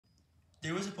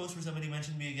There was a post where somebody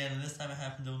mentioned me again, and this time it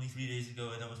happened only 3 days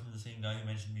ago, and that was from the same guy who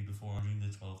mentioned me before on June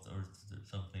the 12th or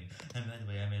something. And by the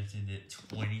way, I mentioned it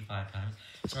 25 times.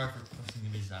 Sorry for posting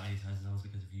images that many times, and that was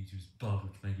because of YouTube's bug,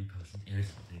 which made me post an air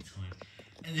something time.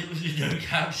 And it was with no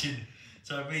caption.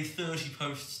 So I made 30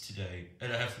 posts today,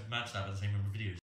 and I have to match that with the same number of videos.